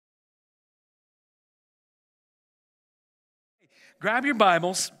Grab your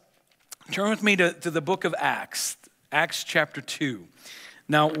Bibles, turn with me to the book of Acts, Acts chapter 2.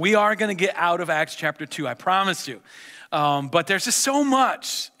 Now, we are going to get out of Acts chapter 2, I promise you. But there's just so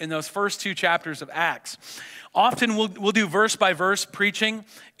much in those first two chapters of Acts. Often we'll do verse by verse preaching,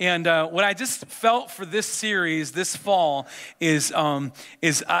 and what I just felt for this series this fall is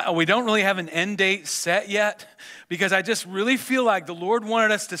we don't really have an end date set yet, because I just really feel like the Lord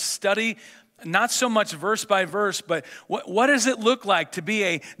wanted us to study not so much verse by verse, but what does it look like to be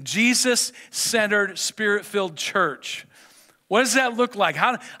a Jesus-centered, Spirit-filled church? What does that look like?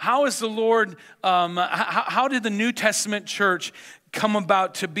 How is the Lord, how did the New Testament church come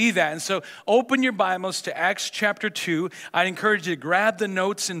about to be that? And so open your Bibles to Acts chapter 2. I'd encourage you to grab the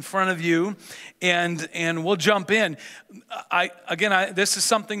notes in front of you, and we'll jump in. This is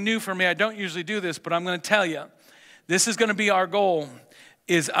something new for me. I don't usually do this, but I'm going to tell you, this is going to be our goal.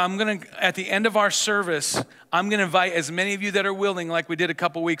 At the end of our service, I'm going to invite as many of you that are willing, like we did a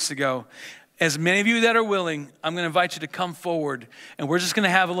couple weeks ago. As many of you that are willing, I'm going to invite you to come forward, and we're just going to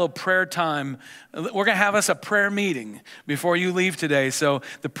have a little prayer time. We're going to have us a prayer meeting before you leave today. So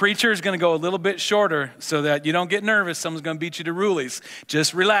the preacher is going to go a little bit shorter so that you don't get nervous. Someone's going to beat you to Rulies.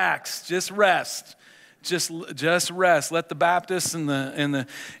 Just relax. Just rest. Just rest. Let the Baptists and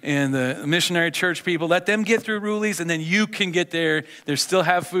the missionary church people, let them get through Rulies, and then you can get there. They still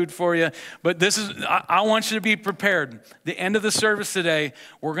have food for you. But I want you to be prepared. The end of the service today,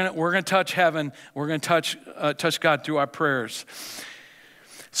 we're gonna touch heaven. We're gonna touch God through our prayers.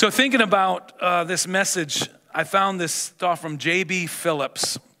 So thinking about this message, I found this thought from J.B.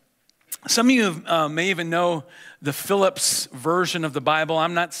 Phillips. Some of you may even know the Phillips version of the Bible.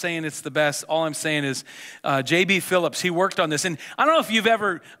 I'm not saying it's the best. All I'm saying is J.B. Phillips, he worked on this. And I don't know if you've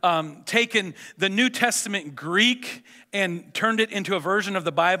ever taken the New Testament Greek and turned it into a version of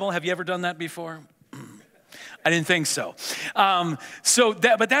the Bible. Have you ever done that before? I didn't think so.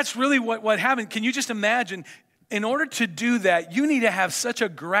 But that's really what happened. Can you just imagine, in order to do that, you need to have such a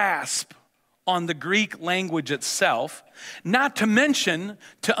grasp on the Greek language itself, not to mention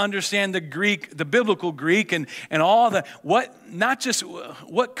to understand the biblical Greek and all not just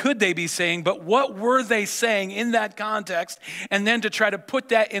what could they be saying, but what were they saying in that context, and then to try to put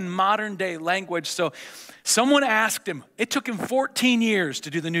that in modern day language. So someone asked him, it took him 14 years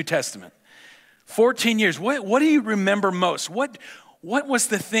to do the New Testament. 14 years. What do you remember most? What was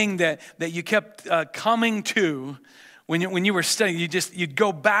the thing that you kept coming to when you were studying? You'd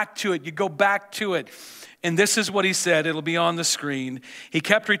go back to it. And this is what he said. It'll be on the screen. He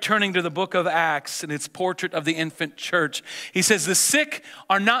kept returning to the book of Acts and its portrait of the infant church. He says, the sick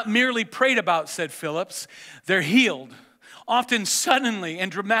are not merely prayed about, said Phillips. They're healed, often suddenly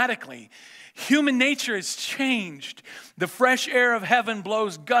and dramatically. Human nature is changed. The fresh air of heaven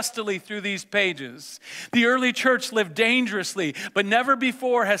blows gustily through these pages. The early church lived dangerously, but never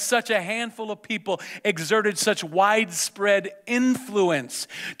before has such a handful of people exerted such widespread influence.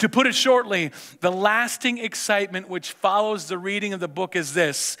 To put it shortly, the lasting excitement which follows the reading of the book is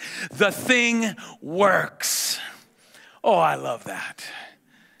this: the thing works. Oh, I love that.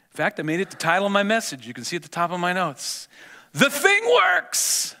 In fact, I made it the title of my message. You can see at the top of my notes. The thing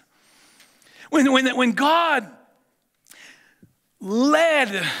works. When God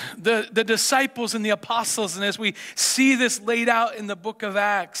led the disciples and the apostles, and as we see this laid out in the book of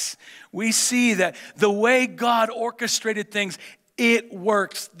Acts, we see that the way God orchestrated things, it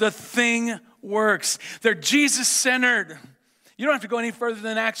works. The thing works. They're Jesus-centered. You don't have to go any further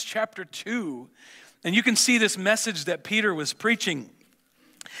than Acts chapter 2, and you can see this message that Peter was preaching.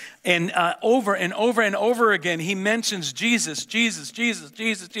 And over and over and over again, he mentions Jesus, Jesus, Jesus,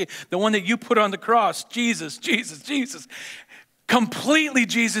 Jesus, Jesus, the one that you put on the cross, Jesus, Jesus, Jesus. Completely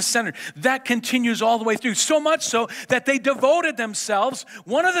Jesus-centered. That continues all the way through. So much so that they devoted themselves.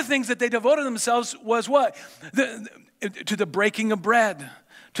 One of the things that they devoted themselves was what? To the breaking of bread.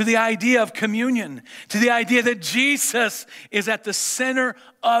 To the idea of communion. To the idea that Jesus is at the center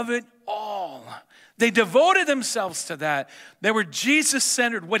of it all. They devoted themselves to that. They were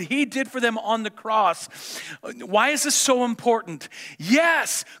Jesus-centered, what he did for them on the cross. Why is this so important?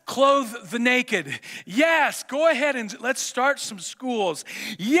 Yes, clothe the naked. Yes, go ahead and let's start some schools.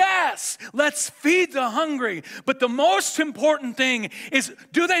 Yes, let's feed the hungry. But the most important thing is,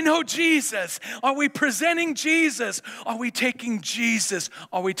 do they know Jesus? Are we presenting Jesus? Are we taking Jesus?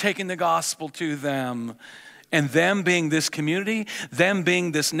 Are we taking the gospel to them? And them being this community, them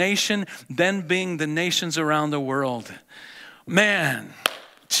being this nation, them being the nations around the world. Man,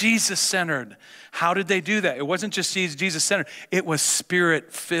 Jesus-centered. How did they do that? It wasn't just Jesus-centered. It was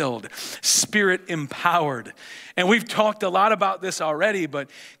Spirit-filled, Spirit-empowered. And we've talked a lot about this already, but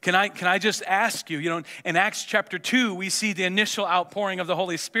can I just ask you, in Acts chapter 2, we see the initial outpouring of the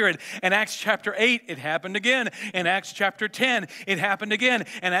Holy Spirit. In Acts chapter 8, it happened again. In Acts chapter 10, it happened again.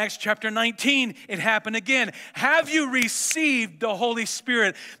 In Acts chapter 19, it happened again. Have you received the Holy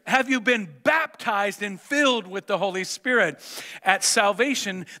Spirit? Have you been baptized and filled with the Holy Spirit? At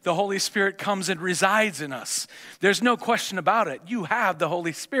salvation, the Holy Spirit comes and resides in us. There's no question about it. You have the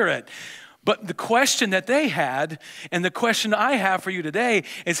Holy Spirit. But the question that they had, and the question I have for you today,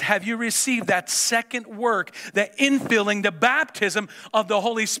 is have you received that second work, the infilling, the baptism of the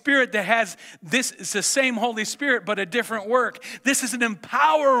Holy Spirit that has this, it's the same Holy Spirit, but a different work. This is an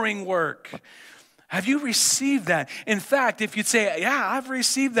empowering work. Have you received that? In fact, if you'd say, yeah, I've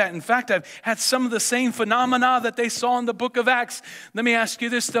received that. In fact, I've had some of the same phenomena that they saw in the book of Acts. Let me ask you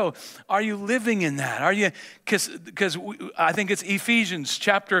this, though. Are you living in that? Are you? Because I think it's Ephesians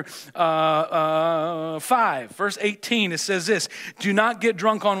chapter 5, verse 18. It says this, do not get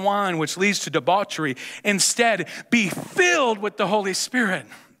drunk on wine, which leads to debauchery. Instead, be filled with the Holy Spirit.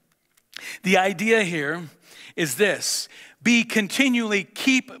 The idea here is this.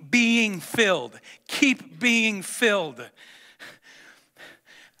 Keep being filled. Keep being filled.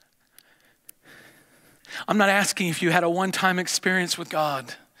 I'm not asking if you had a one-time experience with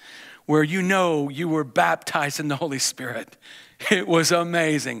God where you were baptized in the Holy Spirit. It was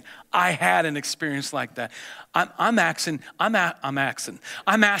amazing. I had an experience like that. I'm asking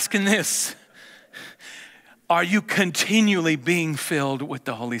this. Are you continually being filled with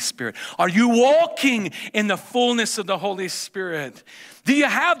the Holy Spirit? Are you walking in the fullness of the Holy Spirit? Do you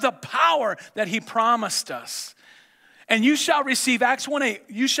have the power that He promised us? And you shall receive, Acts 1:8,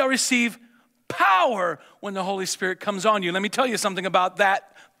 you shall receive power when the Holy Spirit comes on you. Let me tell you something about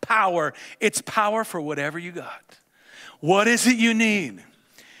that power. It's power for whatever you got. What is it you need?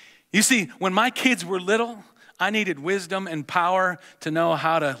 You see, when my kids were little, I needed wisdom and power to know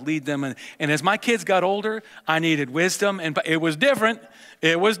how to lead them. And as my kids got older, I needed wisdom. And it was different.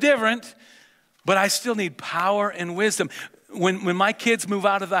 But I still need power and wisdom. When my kids move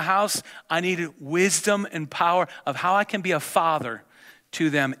out of the house, I needed wisdom and power of how I can be a father to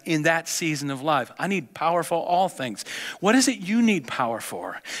them in that season of life. I need power for all things. What is it you need power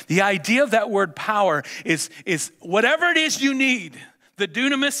for? The idea of that word power is whatever it is you need. The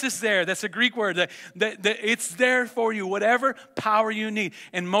dunamis is there. That's a Greek word. It's there for you, whatever power you need.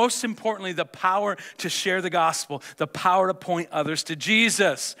 And most importantly, the power to share the gospel, the power to point others to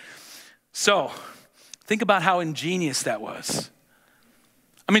Jesus. So, think about how ingenious that was.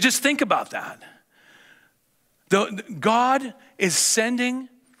 I mean, just think about that. God is sending,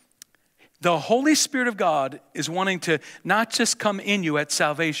 the Holy Spirit of God is wanting to not just come in you at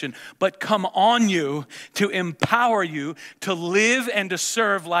salvation, but come on you to empower you to live and to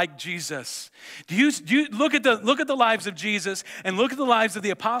serve like Jesus. Do you look at the lives of Jesus and look at the lives of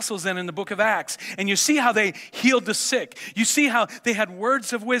the apostles then in the book of Acts, and you see how they healed the sick. You see how they had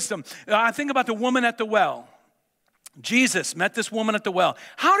words of wisdom. I think about the woman at the well. Jesus met this woman at the well.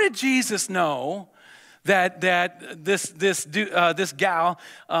 How did Jesus know that this gal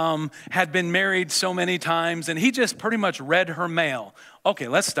had been married so many times, and he just pretty much read her mail? Okay,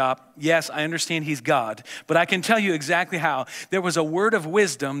 let's stop. Yes, I understand he's God, but I can tell you exactly how. There was a word of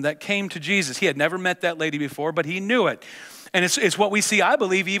wisdom that came to Jesus. He had never met that lady before, but he knew it. And it's what we see, I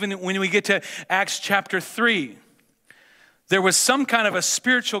believe, even when we get to Acts chapter 3. There was some kind of a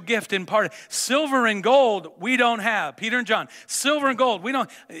spiritual gift imparted. Silver and gold we don't have. Peter and John, silver and gold we don't.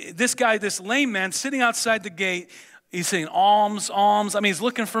 This guy, this lame man sitting outside the gate, he's saying alms, alms. I mean, he's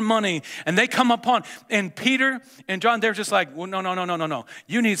looking for money. And they come upon, and Peter and John, they're just like, well, no.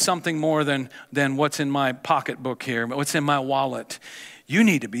 You need something more than what's in my pocketbook here, what's in my wallet. You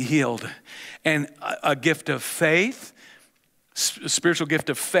need to be healed. And a gift of faith, a spiritual gift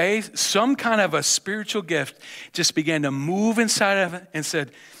of faith, some kind of a spiritual gift just began to move inside of it and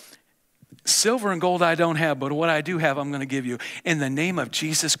said, silver and gold I don't have, but what I do have, I'm going to give you. In the name of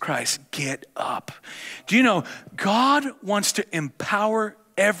Jesus Christ, get up. Do you know, God wants to empower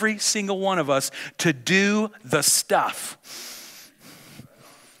every single one of us to do the stuff.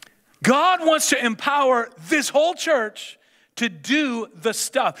 God wants to empower this whole church to do the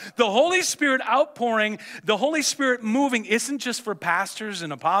stuff. The Holy Spirit outpouring, the Holy Spirit moving isn't just for pastors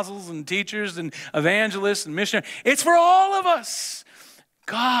and apostles and teachers and evangelists and missionaries. It's for all of us.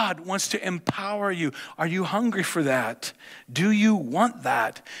 God wants to empower you. Are you hungry for that? Do you want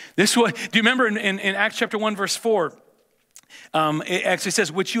that? Do you remember in Acts chapter 1, verse 4? It actually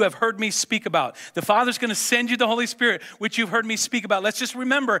says, which you have heard me speak about. The Father's going to send you the Holy Spirit, which you've heard me speak about. Let's just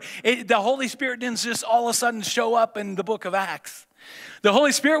remember, the Holy Spirit didn't just all of a sudden show up in the book of Acts. The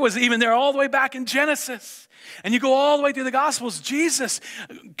Holy Spirit was even there all the way back in Genesis. And you go all the way through the Gospels, Jesus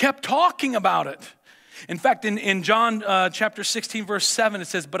kept talking about it. In fact, in John chapter 16, verse 7, it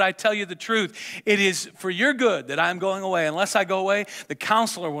says, but I tell you the truth, it is for your good that I am going away. Unless I go away, the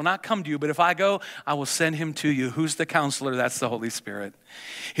counselor will not come to you. But if I go, I will send him to you. Who's the counselor? That's the Holy Spirit.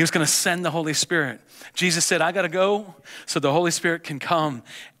 He was going to send the Holy Spirit. Jesus said, I got to go so the Holy Spirit can come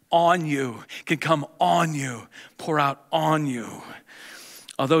on you, pour out on you.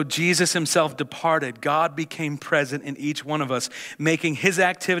 Although Jesus himself departed, God became present in each one of us, making his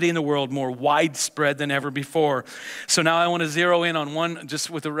activity in the world more widespread than ever before. So now I want to zero in on one,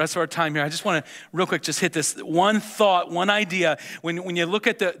 just with the rest of our time here. I just want to real quick just hit this one thought, one idea. When you look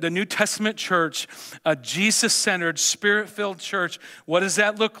at the New Testament church, a Jesus-centered, spirit-filled church, what does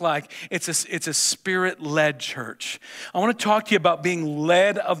that look like? It's a spirit-led church. I want to talk to you about being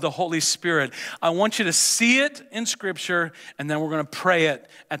led of the Holy Spirit. I want you to see it in Scripture, and then we're going to pray it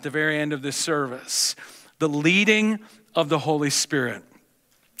at the very end of this service. The leading of the Holy Spirit.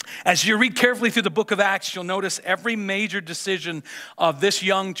 As you read carefully through the book of Acts, you'll notice every major decision of this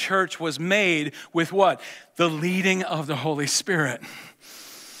young church was made with what? The leading of the Holy Spirit.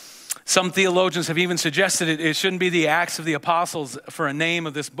 Some theologians have even suggested it shouldn't be the Acts of the Apostles for a name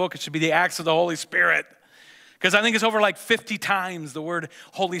of this book. It should be the Acts of the Holy Spirit. Because I think it's over like 50 times the word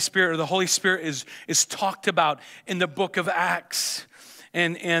Holy Spirit or the Holy Spirit is talked about in the book of Acts.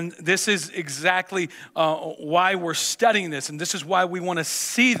 And this is exactly why we're studying this, and this is why we want to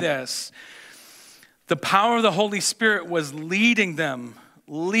see this. The power of the Holy Spirit was leading them.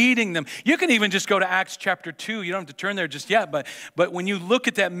 You can even just go to Acts chapter 2. You don't have to turn there just yet, but when you look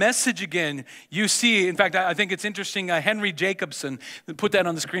at that message again, you see, in fact, I think it's interesting, Henry Jacobson, put that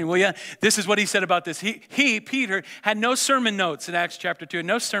on the screen, will you? This is what he said about this. He, Peter, had no sermon notes in Acts chapter 2,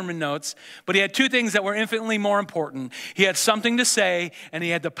 no sermon notes, but he had two things that were infinitely more important. He had something to say, and he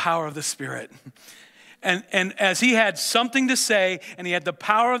had the power of the Spirit. And as he had something to say, and he had the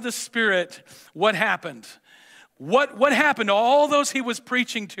power of the Spirit, what happened? What happened to all those he was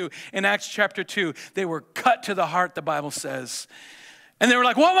preaching to in Acts chapter 2? They were cut to the heart, the Bible says. And they were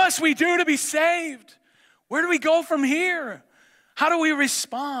like, what must we do to be saved? Where do we go from here? How do we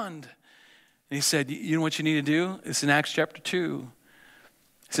respond? And he said, you know what you need to do? It's in Acts chapter 2.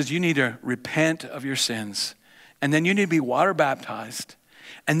 He says, you need to repent of your sins. And then you need to be water baptized.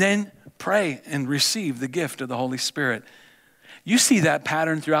 And then pray and receive the gift of the Holy Spirit. You see that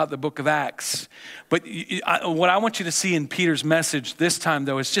pattern throughout the book of Acts. But what I want you to see in Peter's message this time,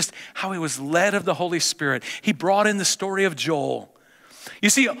 though, is just how he was led of the Holy Spirit. He brought in the story of Joel. You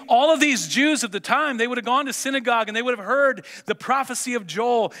see, all of these Jews of the time, they would have gone to synagogue and they would have heard the prophecy of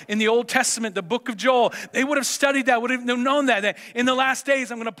Joel in the Old Testament, the book of Joel. They would have studied that, would have known that in the last days,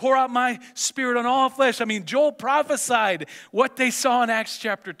 I'm going to pour out my Spirit on all flesh. I mean, Joel prophesied what they saw in Acts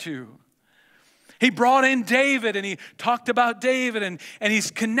chapter 2. He brought in David and he talked about David and he's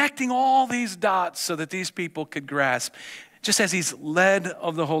connecting all these dots so that these people could grasp, just as he's led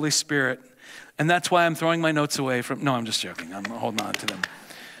of the Holy Spirit. And that's why I'm throwing my notes away from, no, I'm just joking. I'm holding on to them.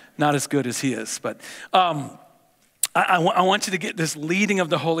 Not as good as he is, but I want you to get this leading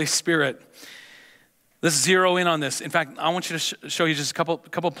of the Holy Spirit. Let's zero in on this. In fact, I want you to show you just a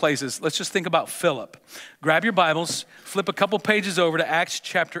couple places. Let's just think about Philip. Grab your Bibles, flip a couple pages over to Acts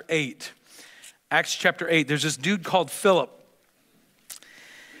chapter 8. Acts chapter 8, there's this dude called Philip.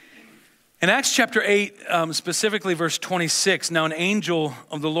 In Acts chapter 8, specifically verse 26, now an angel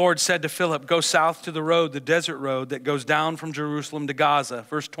of the Lord said to Philip, go south to the road, the desert road that goes down from Jerusalem to Gaza.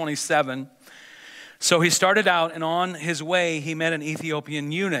 Verse 27, so he started out, and on his way he met an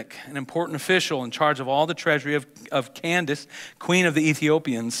Ethiopian eunuch, an important official in charge of all the treasury of Candace, queen of the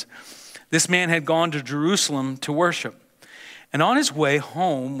Ethiopians. This man had gone to Jerusalem to worship. And on his way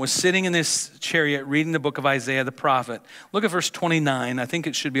home was sitting in this chariot reading the book of Isaiah the prophet. Look at verse 29. I think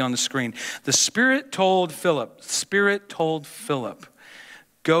it should be on the screen. The Spirit told Philip,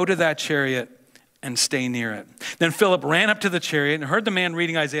 go to that chariot and stay near it. Then Philip ran up to the chariot and heard the man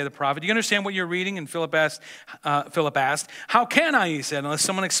reading Isaiah the prophet. Do you understand what you're reading? And Philip asked, how can I, he said, unless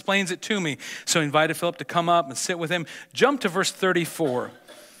someone explains it to me. So he invited Philip to come up and sit with him. Jump to verse 34.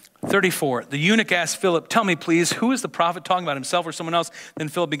 34, the eunuch asked Philip, tell me please, who is the prophet, talking about himself or someone else? Then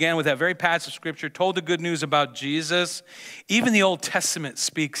Philip began with that very passage of scripture, told the good news about Jesus. Even the Old Testament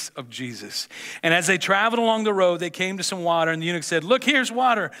speaks of Jesus. And as they traveled along the road, they came to some water, and the eunuch said, look, here's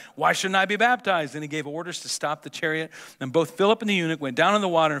water. Why shouldn't I be baptized? And he gave orders to stop the chariot. Then both Philip and the eunuch went down in the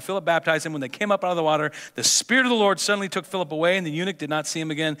water, and Philip baptized him. When they came up out of the water, the Spirit of the Lord suddenly took Philip away, and the eunuch did not see him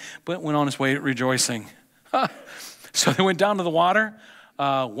again, but went on his way rejoicing. So they went down to the water.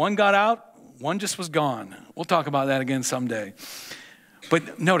 One got out, one just was gone. We'll talk about that again someday.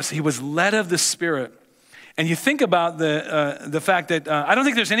 But notice, he was led of the Spirit. And you think about the fact that I don't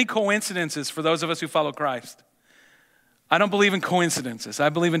think there's any coincidences for those of us who follow Christ. I don't believe in coincidences. I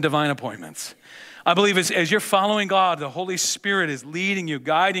believe in divine appointments. I believe as you're following God, the Holy Spirit is leading you,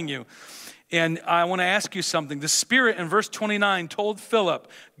 guiding you. And I want to ask you something. The Spirit in verse 29 told Philip,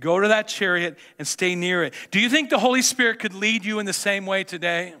 go to that chariot and stay near it. Do you think the Holy Spirit could lead you in the same way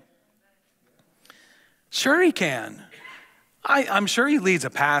today? Sure he can. I'm sure he leads a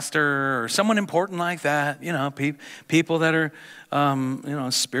pastor or someone important like that. You know, people that are,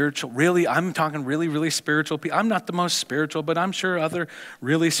 spiritual. Really, I'm talking really, really spiritual people. I'm not the most spiritual, but I'm sure other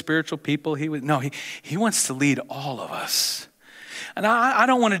really spiritual people he wants to lead all of us. And I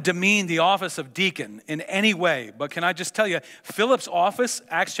don't want to demean the office of deacon in any way, but can I just tell you, Philip's office,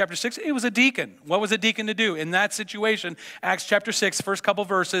 Acts chapter 6, it was a deacon. What was a deacon to do? In that situation, Acts chapter 6, first couple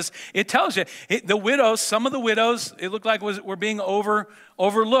verses, it tells you, the widows, some of the widows, it looked like were being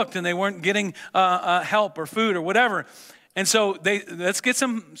overlooked and they weren't getting help or food or whatever. And so let's get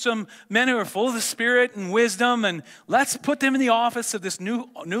some men who are full of the Spirit and wisdom, and let's put them in the office of this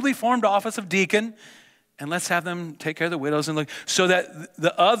newly formed office of deacon. And let's have them take care of the widows and so that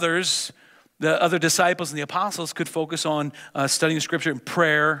the other disciples and the apostles could focus on studying the scripture and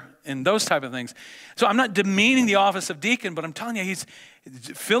prayer and those type of things. So I'm not demeaning the office of deacon, but I'm telling you,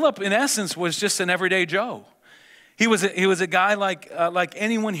 Philip in essence was just an everyday Joe. He was a guy like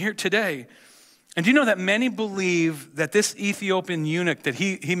anyone here today. And do you know that many believe that this Ethiopian eunuch that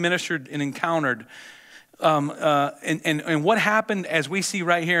he ministered and encountered, and what happened, as we see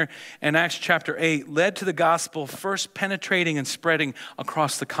right here in Acts chapter 8, led to the gospel first penetrating and spreading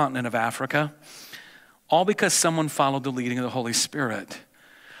across the continent of Africa, all because someone followed the leading of the Holy Spirit.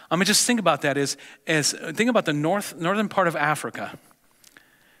 I mean, just think about that. Think about the northern part of Africa,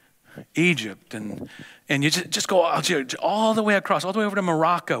 Egypt, and you just go all the way across, all the way over to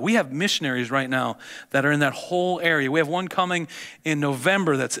Morocco. We have missionaries right now that are in that whole area. We have one coming in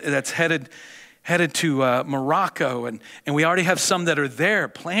November that's headed to Morocco, and we already have some that are there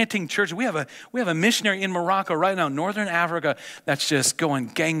planting churches. We have a missionary in Morocco right now, Northern Africa, that's just going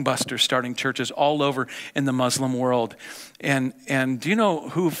gangbusters, starting churches all over in the Muslim world. And do you know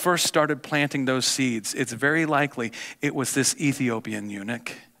who first started planting those seeds? It's very likely it was this Ethiopian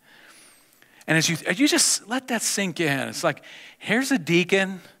eunuch. And as you just let that sink in, it's like, here's a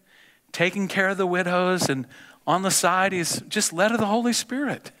deacon taking care of the widows, and on the side he's just led of the Holy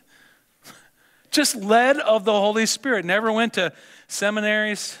Spirit. Just led of the Holy Spirit. Never went to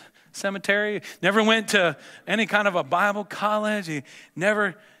cemetery, never went to any kind of a Bible college.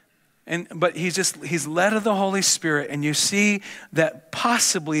 But he's led of the Holy Spirit. And you see that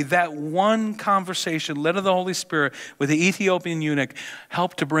possibly that one conversation, led of the Holy Spirit with the Ethiopian eunuch,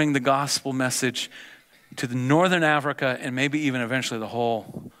 helped to bring the gospel message to the northern Africa and maybe even eventually the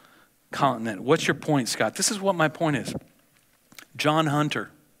whole continent. What's your point, Scott? This is what my point is. John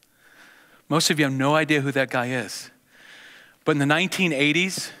Hunter. Most of you have no idea who that guy is. But in the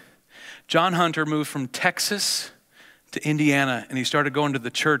 1980s, John Hunter moved from Texas to Indiana, and he started going to the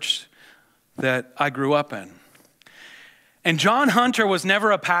church that I grew up in. And John Hunter was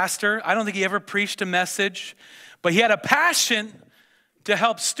never a pastor. I don't think he ever preached a message, but he had a passion to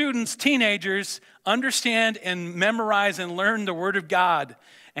help students, teenagers, understand and memorize and learn the Word of God.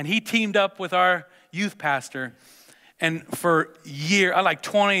 And he teamed up with our youth pastor. And for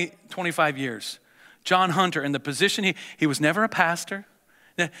 25 years, John Hunter, in the position, he was never a pastor.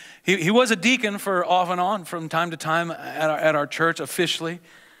 He was a deacon for off and on from time to time at our church officially.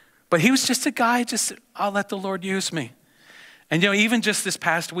 But he was just a guy, I'll let the Lord use me. And even just this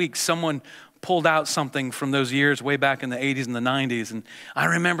past week, someone pulled out something from those years way back in the 80s and the 90s. And I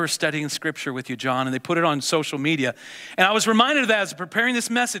remember studying scripture with you, John, and they put it on social media. And I was reminded of that as preparing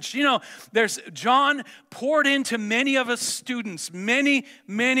this message. There's John poured into many of us students, many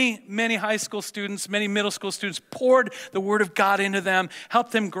high school students, many middle school students, poured the Word of God into them,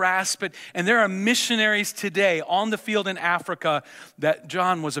 helped them grasp it. And there are missionaries today on the field in Africa that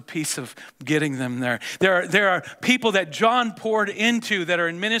John was a piece of getting them there. There are people that John poured into that are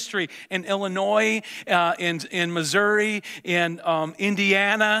in ministry in Illinois Illinois, in Missouri, in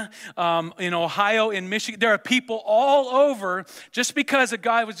Indiana, in Ohio, in Michigan. There are people all over just because a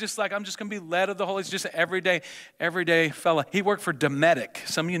guy was just like, I'm just going to be led of the Holy Spirit. Just an everyday fella. He worked for Dometic.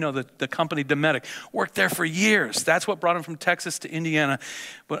 Some of you know the company Dometic. Worked there for years. That's what brought him from Texas to Indiana.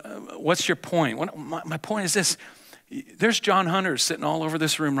 But what's your point? My point is this. There's John Hunters sitting all over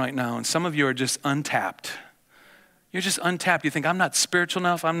this room right now, and some of you are just untapped. You're just untapped. You think, I'm not spiritual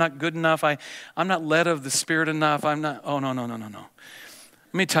enough. I'm not good enough. I'm not led of the Spirit enough. I'm not. Oh, no. Let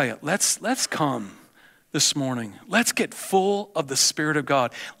me tell you, let's come this morning. Let's get full of the Spirit of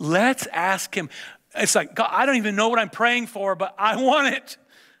God. Let's ask him. It's like, God, I don't even know what I'm praying for, but I want it.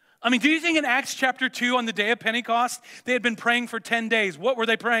 I mean, do you think in Acts chapter 2 on the day of Pentecost, they had been praying for 10 days? What were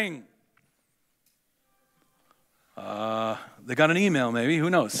they praying? They got an email maybe,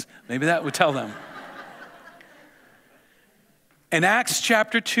 who knows? Maybe that would tell them. In Acts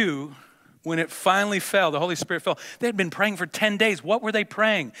chapter 2, when it finally fell, the Holy Spirit fell, they had been praying for 10 days. What were they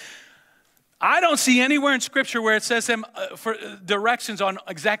praying? I don't see anywhere in Scripture where it says them for directions on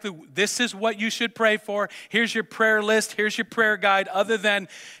exactly this is what you should pray for. Here's your prayer list. Here's your prayer guide. Other than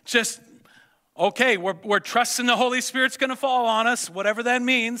just, okay, we're trusting the Holy Spirit's going to fall on us, whatever that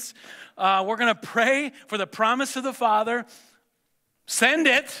means. We're going to pray for the promise of the Father. Send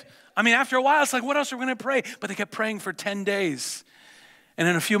it. I mean, after a while, it's like, what else are we going to pray? But they kept praying for 10 days. And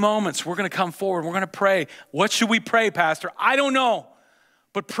in a few moments, we're going to come forward. We're going to pray. What should we pray, Pastor? I don't know.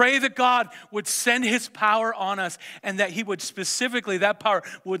 But pray that God would send his power on us and that he would specifically, that power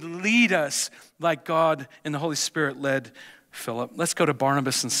would lead us like God and the Holy Spirit led Philip. Let's go to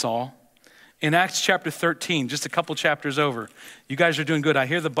Barnabas and Saul. In Acts chapter 13, just a couple chapters over. You guys are doing good. I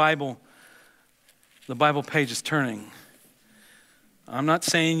hear the Bible page is turning. I'm not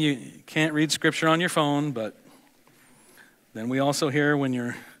saying you can't read Scripture on your phone, but then we also hear when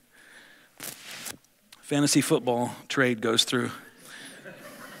your fantasy football trade goes through.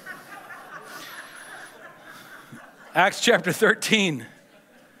 Acts chapter 13.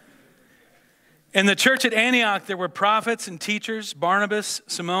 In the church at Antioch, there were prophets and teachers, Barnabas,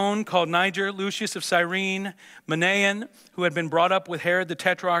 Simon, called Niger, Lucius of Cyrene, Manaen, who had been brought up with Herod the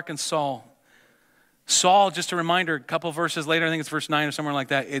Tetrarch, and Saul. Saul, just a reminder, a couple verses later, I think it's verse 9 or somewhere like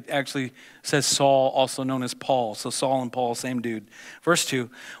that, it actually says Saul, also known as Paul. So Saul and Paul, same dude. Verse 2,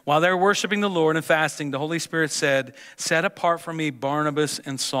 while they were worshiping the Lord and fasting, the Holy Spirit said, set apart for me Barnabas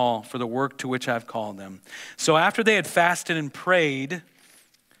and Saul for the work to which I've called them. So after they had fasted and prayed,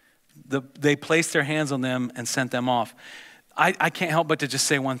 they placed their hands on them and sent them off. I can't help but to just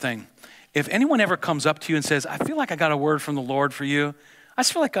say one thing. If anyone ever comes up to you and says, I feel like I got a word from the Lord for you, I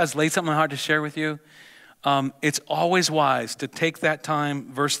just feel like God's laid something on my heart to share with you, it's always wise to take that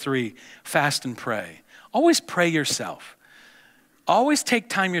time, verse 3, fast and pray. Always pray yourself. Always take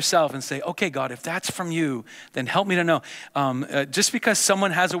time yourself and say, okay, God, if that's from you, then help me to know. Just because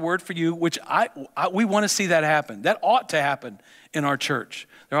someone has a word for you, which we want to see that happen. That ought to happen in our church.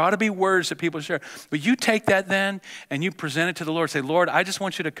 There ought to be words that people share. But you take that then and you present it to the Lord. Say, Lord, I just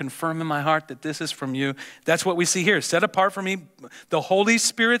want you to confirm in my heart that this is from you. That's what we see here. Set apart for me. The Holy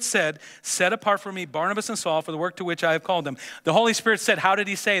Spirit said, set apart for me Barnabas and Saul for the work to which I have called them. The Holy Spirit said, how did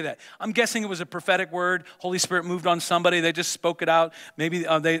he say that? I'm guessing it was a prophetic word. Holy Spirit moved on somebody. They just spoke it out. Maybe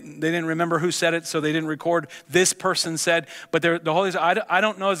they didn't remember who said it, so they didn't record this person said. But the Holy Spirit, I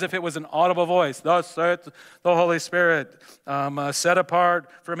don't know as if it was an audible voice. Thus saith the Holy Spirit, set apart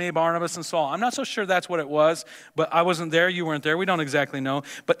for me Barnabas and Saul. I'm not so sure that's what it was, but I wasn't there. You weren't there. We don't exactly know.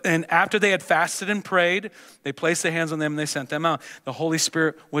 And after they had fasted and prayed, they placed their hands on them and they sent them out. The Holy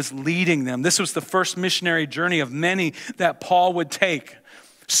Spirit was leading them. This was the first missionary journey of many that Paul would take.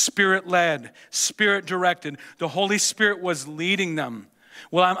 Spirit-led, Spirit-directed. The Holy Spirit was leading them.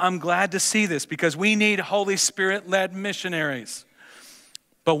 Well, I'm glad to see this because we need Holy Spirit-led missionaries.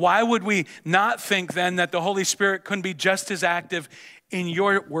 But why would we not think then that the Holy Spirit couldn't be just as active in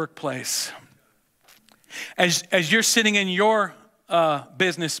your workplace? As you're sitting in your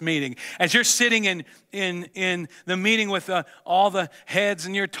business meeting, as you're sitting in the meeting with all the heads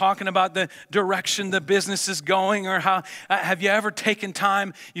and you're talking about the direction the business is going, or how have you ever taken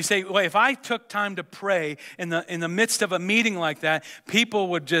time? You say, well, if I took time to pray in the midst of a meeting like that, people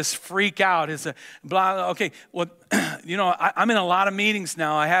would just freak out. It's a blah. Okay, well, you know, I'm in a lot of meetings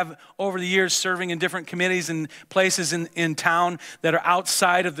now. I have over the years serving in different committees and places in town that are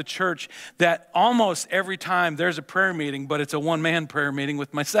outside of the church, that almost every time there's a prayer meeting, but it's a one-man prayer meeting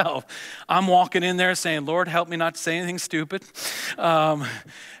with myself. I'm walking in there saying, Lord, help me not to say anything stupid.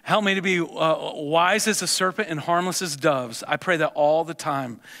 Help me to be wise as a serpent and harmless as doves. I pray that all the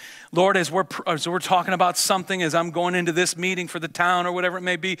time. Lord, as we're talking about something, as I'm going into this meeting for the town or whatever it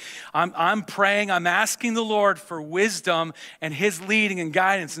may be, I'm praying, I'm asking the Lord for wisdom and his leading and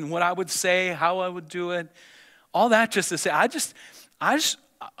guidance and what I would say, how I would do it. All that just to say,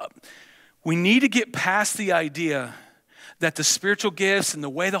 we need to get past the idea that the spiritual gifts and the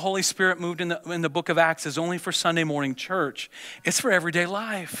way the Holy Spirit moved in the book of Acts is only for Sunday morning church. It's for everyday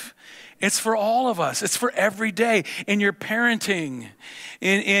life. It's for all of us. It's for every day in your parenting,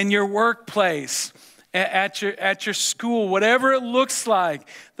 in your workplace, at your school, whatever it looks like.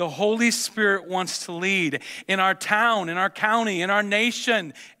 The Holy Spirit wants to lead in our town, in our county, in our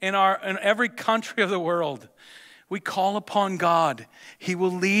nation, in every country of the world. We call upon God. He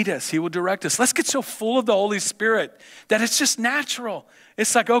will lead us. He will direct us. Let's get so full of the Holy Spirit that it's just natural.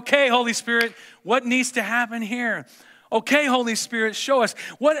 It's like, okay, Holy Spirit, what needs to happen here? Okay, Holy Spirit, show us.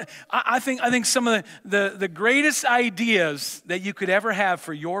 I think some of the greatest ideas that you could ever have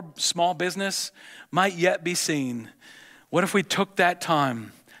for your small business might yet be seen. What if we took that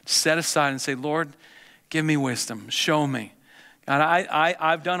time, set aside and say, Lord, give me wisdom. Show me. God,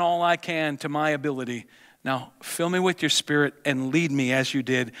 I've done all I can to my ability. Now, fill me with your Spirit and lead me as you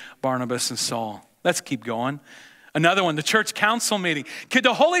did Barnabas and Saul. Let's keep going. Another one, the church council meeting. Could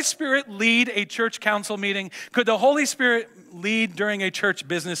the Holy Spirit lead a church council meeting? Could the Holy Spirit lead during a church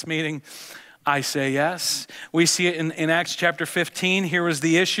business meeting? I say yes. We see it in Acts chapter 15. Here was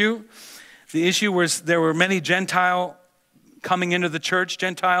the issue. The issue was there were many Gentile coming into the church.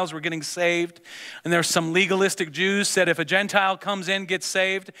 Gentiles were getting saved. And there's some legalistic Jews said if a Gentile comes in, gets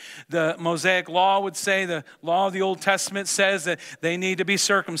saved, the Mosaic law would say, the law of the Old Testament says that they need to be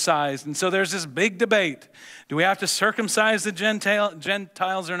circumcised. And so there's this big debate. Do we have to circumcise the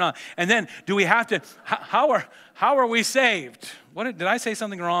Gentiles or not? And then do we have to, how are we saved? Did I say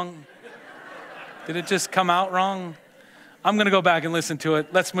something wrong? Did it just come out wrong? I'm going to go back and listen to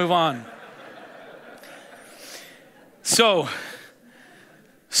it. Let's move on. So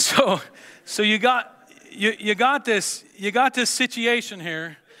you got this situation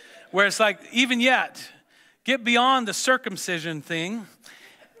here where it's like, even yet, get beyond the circumcision thing,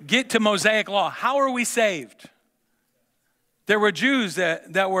 get to Mosaic law. How are we saved? There were Jews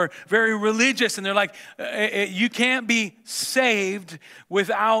that were very religious, and they're like, you can't be saved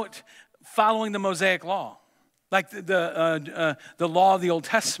without following the Mosaic law, like the law of the Old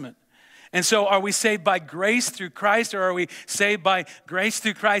Testament. And so are we saved by grace through Christ, or are we saved by grace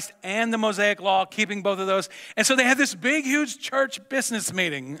through Christ and the Mosaic law, keeping both of those? And so they had this big, huge church business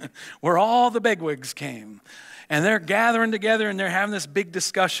meeting where all the bigwigs came. And they're gathering together and they're having this big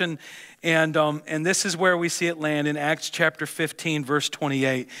discussion. And this is where we see it land in Acts chapter 15, verse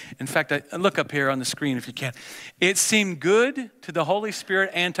 28. In fact, I look up here on the screen if you can. It seemed good to the Holy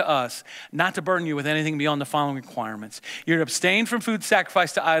Spirit and to us not to burden you with anything beyond the following requirements. You're to abstain from food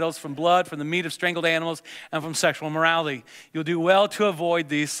sacrificed to idols, from blood, from the meat of strangled animals, and from sexual immorality. You'll do well to avoid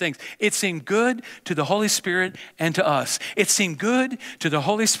these things. It seemed good to the Holy Spirit and to us. It seemed good to the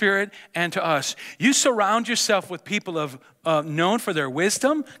Holy Spirit and to us. You surround yourself with people known for their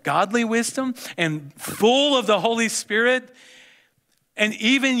wisdom, godly wisdom, and full of the Holy Spirit. And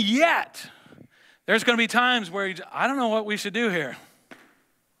even yet, there's going to be times where I don't know what we should do here.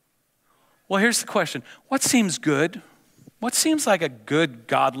 Well, here's the question. What seems good? What seems like a good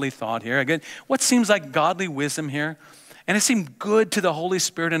godly thought here? What seems like godly wisdom here? And it seemed good to the Holy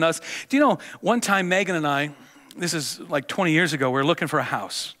Spirit in us. Do you know, one time Megan and I, this is like 20 years ago, we were looking for a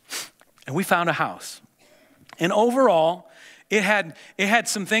house. And we found a house. And overall, it had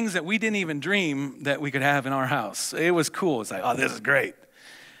some things that we didn't even dream that we could have in our house. It was cool. It's like, oh, this is great.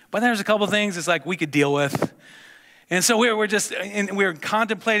 But there's a couple things it's like we could deal with. And so we were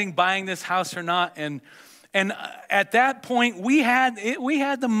contemplating buying this house or not. And at that point, we had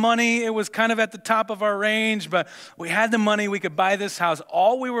the money. It was kind of at the top of our range, but we had the money. We could buy this house.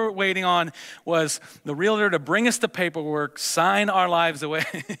 All we were waiting on was the realtor to bring us the paperwork, sign our lives away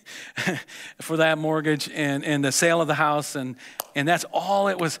for that mortgage and the sale of the house. And that's all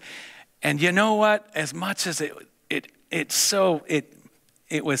it was. And you know what? As much as I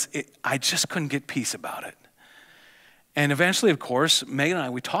just couldn't get peace about it. And eventually, of course, Megan and I,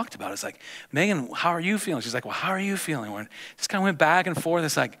 we talked about it. It's like, Megan, how are you feeling? She's like, well, how are you feeling? We just kind of went back and forth.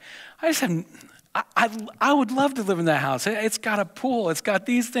 It's like, I would love to live in that house. It's got a pool. It's got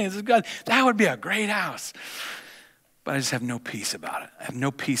these things. That would be a great house. But I just have no peace about it. I have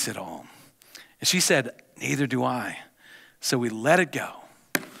no peace at all. And she said, neither do I. So we let it go.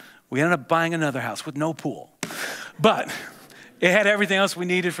 We ended up buying another house with no pool. But it had everything else we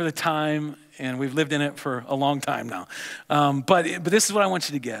needed for the time, and we've lived in it for a long time now. But this is what I want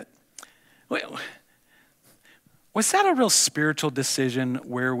you to get. Was that a real spiritual decision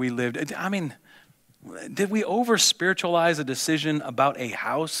where we lived? I mean, did we over-spiritualize a decision about a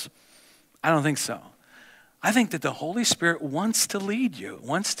house? I don't think so. I think that the Holy Spirit wants to lead you,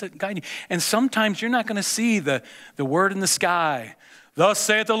 wants to guide you. And sometimes you're not going to see the word in the sky, thus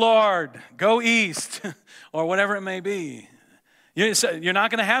saith the Lord, go east, or whatever it may be. You're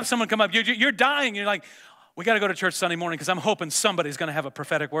not going to have someone come up. You're dying. You're like, we got to go to church Sunday morning because I'm hoping somebody's going to have a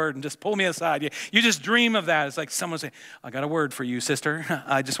prophetic word and just pull me aside. You just dream of that. It's like someone say, I got a word for you, sister.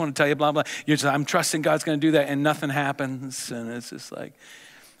 I just want to tell you, blah, blah. I'm trusting God's going to do that, and nothing happens. And it's just like,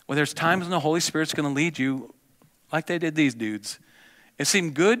 well, there's times when the Holy Spirit's going to lead you like they did these dudes. It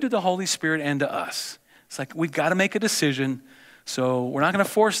seemed good to the Holy Spirit and to us. It's like, we've got to make a decision. So we're not going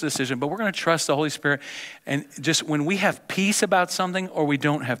to force the decision, but we're going to trust the Holy Spirit. And just when we have peace about something or we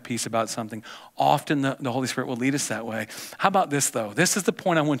don't have peace about something, often the Holy Spirit will lead us that way. How about this, though? This is the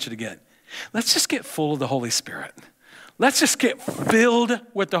point I want you to get. Let's just get full of the Holy Spirit. Let's just get filled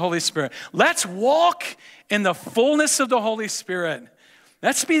with the Holy Spirit. Let's walk in the fullness of the Holy Spirit.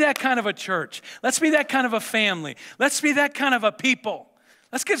 Let's be that kind of a church. Let's be that kind of a family. Let's be that kind of a people.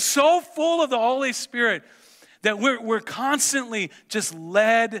 Let's get so full of the Holy Spirit that we're constantly just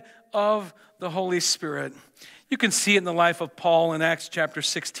led of the Holy Spirit. You can see it in the life of Paul in Acts chapter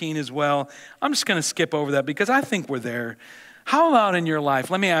 16 as well. I'm just going to skip over that because I think we're there. How about in your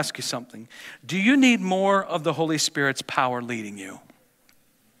life? Let me ask you something. Do you need more of the Holy Spirit's power leading you?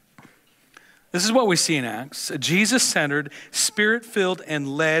 This is what we see in Acts, a Jesus-centered, Spirit-filled,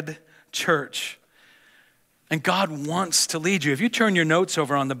 and led church. And God wants to lead you. If you turn your notes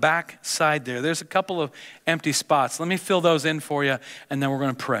over on the back side there's a couple of empty spots. Let me fill those in for you, and then we're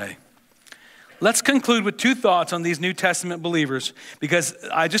going to pray. Let's conclude with two thoughts on these New Testament believers, because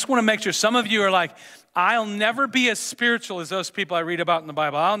I just want to make sure some of you are like, I'll never be as spiritual as those people I read about in the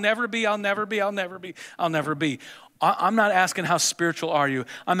Bible. I'll never be. I'm not asking how spiritual are you.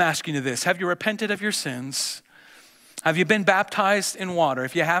 I'm asking you this. Have you repented of your sins? Have you been baptized in water?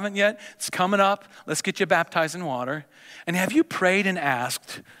 If you haven't yet, it's coming up. Let's get you baptized in water. And have you prayed and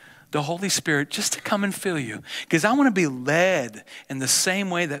asked the Holy Spirit just to come and fill you? Because I want to be led in the same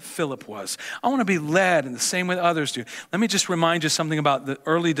way that Philip was. I want to be led in the same way that others do. Let me just remind you something about the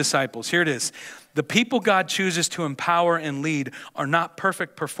early disciples. Here it is. The people God chooses to empower and lead are not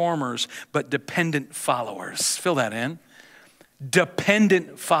perfect performers, but dependent followers. Fill that in.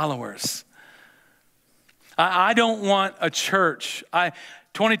 Dependent followers. I don't want a church.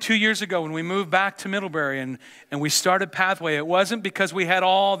 22 years ago when we moved back to Middlebury and we started Pathway, it wasn't because we had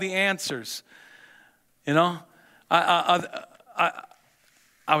all the answers. You know, I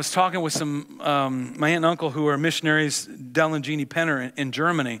was talking with some, my aunt and uncle who are missionaries, Del and Jeannie Penner in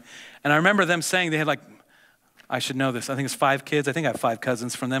Germany. And I remember them saying they had like, I should know this. I think it's 5 kids. I think I have 5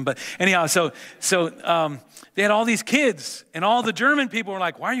 cousins from them. But anyhow, so they had all these kids, and all the German people were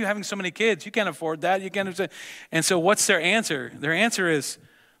like, "Why are you having so many kids? You can't afford that. You can't." And so, what's their answer? Their answer is,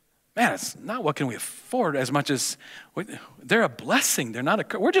 "Man, it's not what can we afford as much as they're a blessing. They're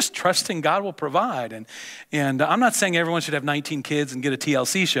not we're just trusting God will provide." And I'm not saying everyone should have 19 kids and get a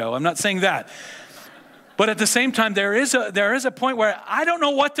TLC show. I'm not saying that. But at the same time, there is a point where I don't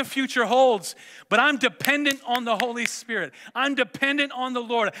know what the future holds, but I'm dependent on the Holy Spirit. I'm dependent on the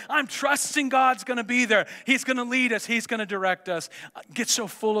Lord. I'm trusting God's going to be there. He's going to lead us. He's going to direct us. Get so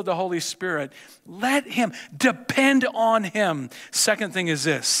full of the Holy Spirit. Let Him. Depend on Him. Second thing is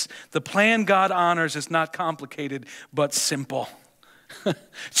this. The plan God honors is not complicated, but simple.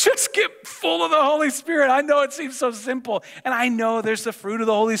 Just get full of the Holy Spirit. I know it seems so simple. And I know there's the fruit of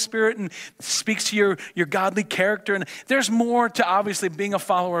the Holy Spirit and speaks to your godly character. And there's more to obviously being a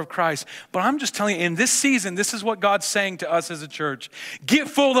follower of Christ. But I'm just telling you, in this season, this is what God's saying to us as a church. Get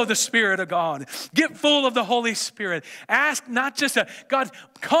full of the Spirit of God. Get full of the Holy Spirit. Ask not just God,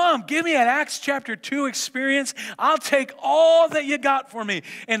 come, give me an Acts chapter 2 experience. I'll take all that you got for me.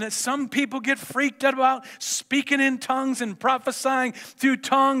 And some people get freaked out about speaking in tongues and prophesying through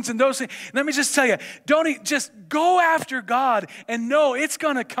tongues and those things. Let me just tell you, just go after God and know it's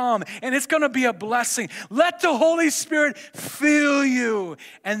going to come and it's going to be a blessing. Let the Holy Spirit fill you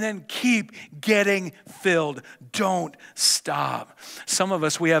and then keep getting filled. Don't stop. Some of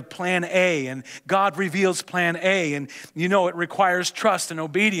us, we have plan A and God reveals plan A and you know it requires trust and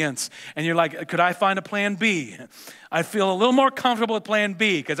obedience. And you're like, could I find a plan B? I feel a little more comfortable with plan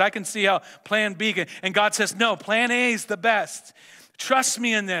B because I can see how plan B can, and God says, no, plan A is the best. Trust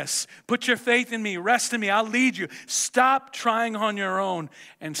me in this. Put your faith in me. Rest in me. I'll lead you. Stop trying on your own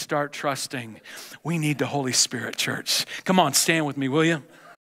and start trusting. We need the Holy Spirit, church. Come on, stand with me, will you?